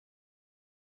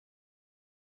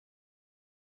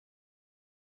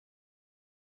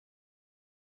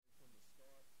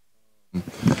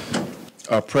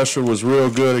Our pressure was real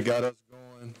good. It got us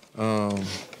going.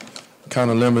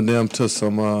 Kind of limited them to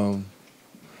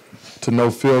to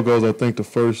no field goals. I think the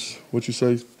first,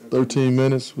 13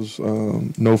 minutes was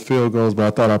no field goals, but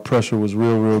I thought our pressure was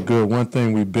real good. One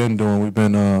thing we've been doing, we've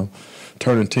been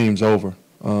turning teams over.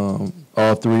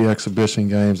 All three exhibition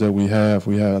games that we had,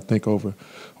 I think, over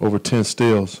 10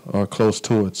 steals or close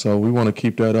to it. So we want to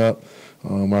keep that up.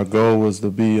 Our goal was to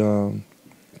be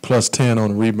plus 10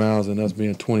 on the rebounds, and us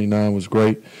being 29 was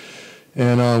great.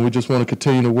 And we just want to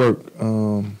continue to work.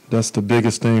 That's the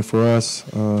biggest thing for us,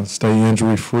 stay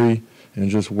injury-free and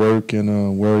just work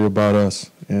and worry about us.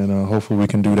 And hopefully we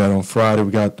can do that on Friday.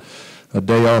 We got a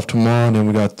day off tomorrow, and then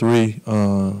we got 3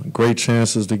 great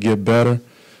chances to get better.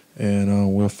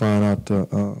 And we'll find out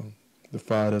the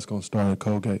fight that's going to start at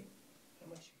Colgate. How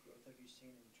much growth have you seen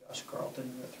in Josh Carlton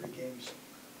in the 3 games?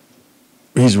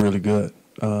 He's really good.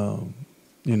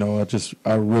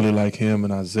 I really like him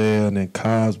and Isaiah, and then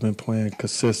Kyle's been playing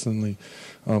consistently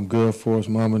good for us.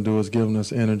 Mamadou is giving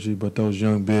us energy, but those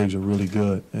young bigs are really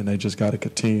good, and they just got to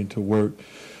continue to work.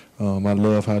 I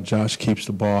love how Josh keeps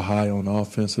the ball high on the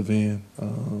offensive end.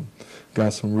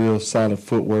 Got some real solid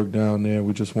footwork down there.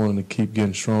 We just want him to keep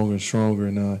getting stronger and stronger,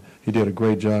 and he did a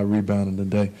great job rebounding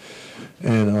today.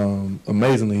 And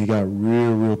amazingly, he got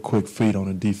real quick feet on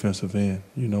the defensive end.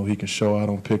 He can show out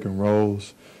on pick and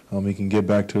rolls. He can get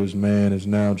back to his man. It's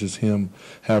now just him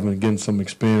getting some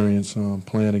experience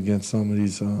playing against some of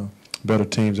these better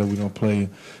teams that we're going to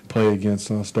play against,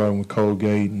 starting with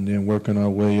Colgate and then working our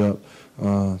way up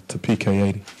to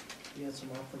PK80. You had some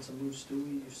offensive moves,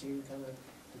 Stewie. You've seen kind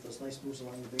of those nice moves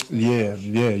along the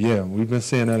baseline. Yeah. We've been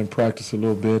seeing that in practice a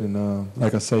little bit, and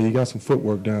like I say, he got some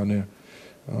footwork down there.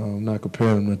 I'm not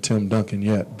comparing him to Tim Duncan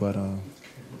yet, but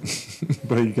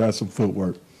but he got some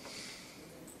footwork.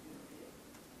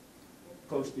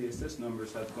 Coach, the assist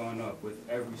numbers have gone up with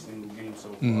every single game so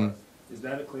far. Mm-hmm. Is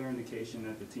that a clear indication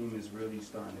that the team is really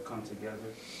starting to come together?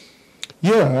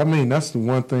 Yeah, that's the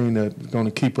one thing that's going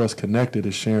to keep us connected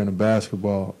is sharing the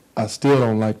basketball. I still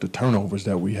don't like the turnovers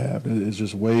that we have. It's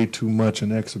just way too much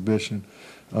in exhibition.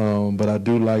 But I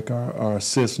do like our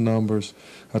assist numbers.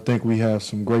 I think we have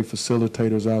some great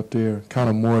facilitators out there, kind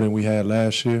of more than we had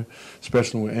last year,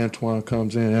 especially when Antoine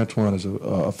comes in. Antoine is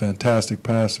a fantastic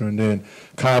passer, and then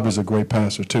Cobb is a great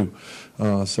passer too.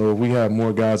 So we have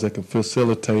more guys that can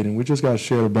facilitate, and we just got to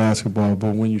share the basketball.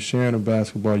 But when you're sharing the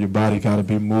basketball, your body got to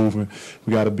be moving.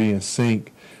 We got to be in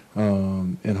sync.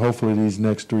 And hopefully these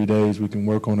next 3 days we can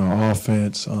work on our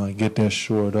offense, get that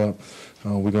shored up.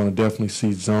 We're going to definitely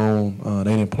see zone.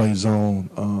 They didn't play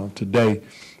zone today,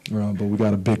 but we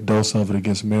got a big dose of it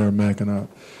against Merrimack, and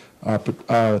I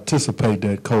anticipate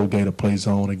that Colgate will play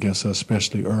zone against us,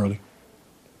 especially early.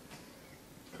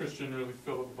 Christian really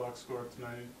filled up the box score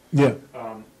tonight. Yeah.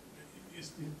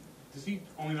 Does he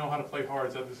only know how to play hard?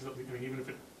 Is that even if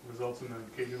it results in an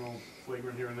occasional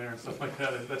flagrant here and there and stuff like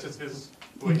that? That's just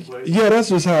the way he plays? Yeah, that's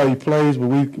just how he plays, but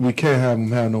we can't have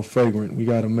him have no flagrant. We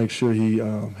got to make sure he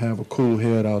have a cool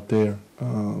head out there.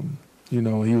 He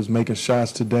was making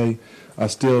shots today. I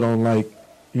still don't like,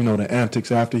 the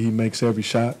antics after he makes every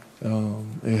shot.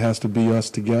 It has to be us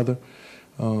together.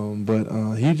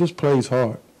 But he just plays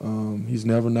hard. He's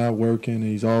never not working.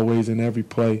 He's always in every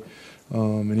play.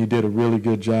 And he did a really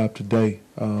good job today.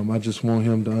 I just want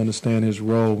him to understand his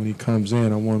role when he comes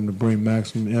in. I want him to bring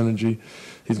maximum energy.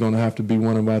 He's going to have to be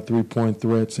one of our three-point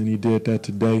threats, and he did that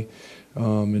today.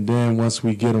 And then once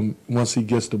he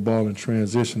gets the ball in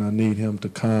transition, I need him to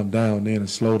calm down then and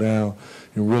slow down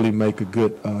and really make a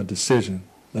good decision.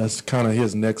 That's kind of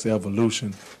his next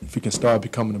evolution. If he can start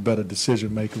becoming a better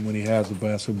decision maker when he has the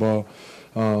basketball,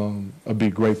 it'd be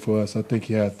great for us. I think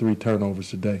he had 3 turnovers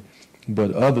today.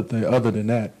 But other than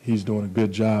that, he's doing a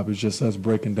good job. It's just us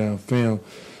breaking down film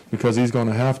because he's going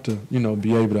to have to,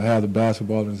 be able to have the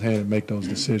basketball in his hand and make those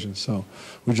decisions. So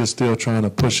we're just still trying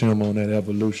to push him on that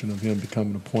evolution of him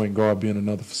becoming a point guard, being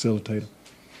another facilitator.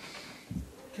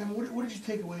 Kevin, what did you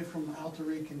take away from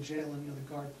Altariq and Jalen,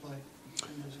 the guard play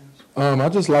in those games? I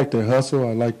just like their hustle.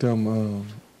 I like them,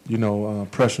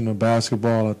 pressuring the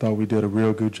basketball. I thought we did a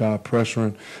real good job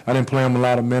pressuring. I didn't play him a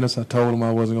lot of minutes. I told him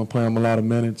I wasn't going to play him a lot of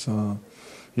minutes.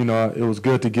 It was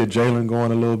good to get Jalen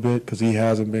going a little bit because he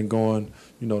hasn't been going,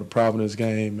 the Providence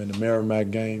game and the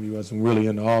Merrimack game. He wasn't really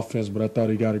in the offense, but I thought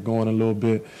he got it going a little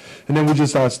bit. And then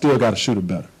I still got to shoot it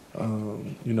better.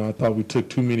 I thought we took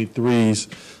too many threes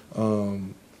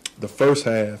the first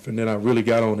half, and then I really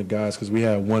got on the guys because we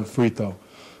had 1 free throw.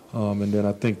 And then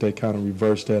I think they kind of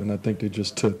reversed that, and I think they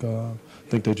just took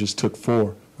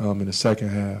 4 in the second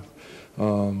half.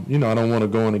 You know, I don't want to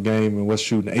go in a game and we're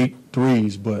shooting 8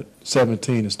 threes, but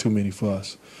 17 is too many for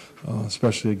us,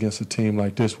 especially against a team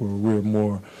like this where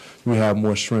we have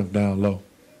more strength down low.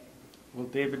 Will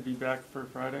David be back for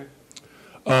Friday?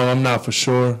 I'm not for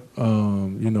sure.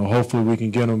 You know, hopefully we can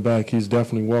get him back. He's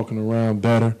definitely walking around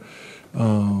better.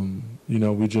 You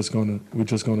know, we're just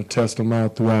gonna test him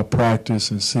out throughout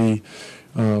practice and see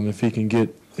if he can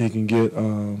get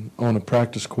on the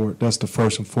practice court. That's the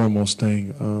first and foremost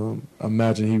thing. I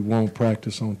imagine he won't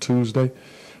practice on Tuesday.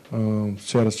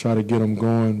 Try to get him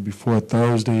going before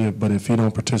Thursday. But if he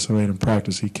don't participate in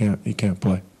practice, he can't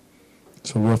play.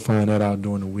 So we'll find that out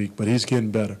during the week. But he's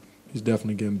getting better. He's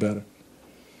definitely getting better.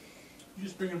 You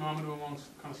just bringing Mamadou along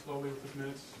kind of slowly with his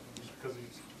minutes, just because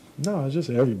he's. No, it's just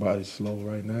everybody's slow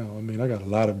right now. I mean, I got a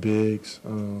lot of bigs.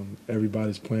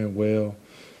 Everybody's playing well.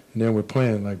 And then we're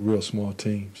playing like real small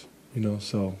teams, you know.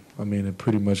 So, I mean, it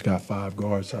pretty much got 5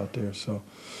 guards out there. So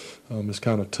it's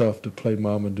kind of tough to play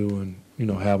Mamadou and, you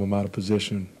know, have him out of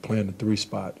position playing the 3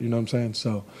 spot. You know what I'm saying?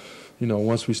 So, you know,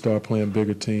 once we start playing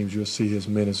bigger teams, you'll see his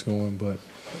minutes going. But,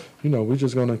 you know, we're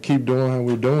just going to keep doing how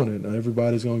we're doing it.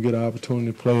 Everybody's going to get an opportunity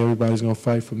to play. Everybody's going to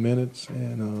fight for minutes.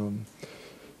 And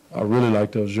I really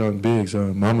like those young bigs.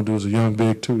 Mamadou's a young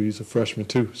big, too. He's a freshman,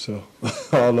 too. So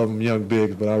all of them young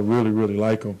bigs, but I really, really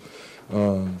like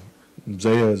them.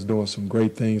 Zaya is doing some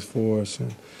great things for us,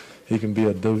 and he can be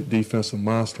a defensive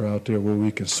monster out there where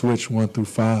we can switch 1 through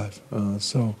 5.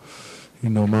 So, you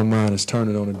know, my mind is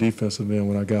turning on the defensive end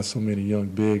when I got so many young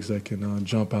bigs that can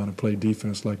jump out and play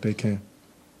defense like they can.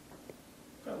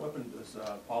 What kind of weapon does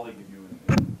Paulie give you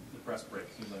in the press break?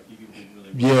 Seems like he could be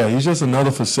really. Yeah, he's just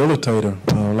another facilitator.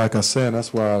 Like I said,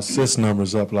 that's why our assist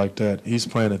number's up like that. He's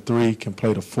playing a 3, can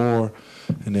play the 4,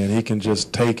 and then he can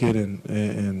just take it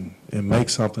and make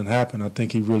something happen. I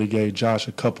think he really gave Josh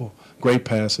a couple great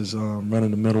passes,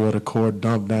 running the middle of the court,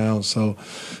 dump down. So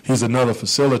he's another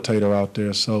facilitator out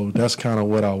there. So that's kind of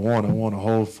what I want. I want a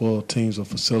whole full teams of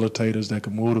facilitators that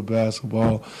can move the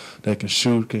basketball, that can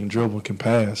shoot, can dribble, can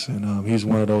pass. And he's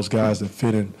one of those guys that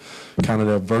fit in kind of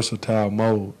that versatile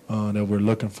mode that we're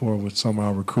looking for with some of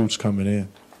our recruits coming in.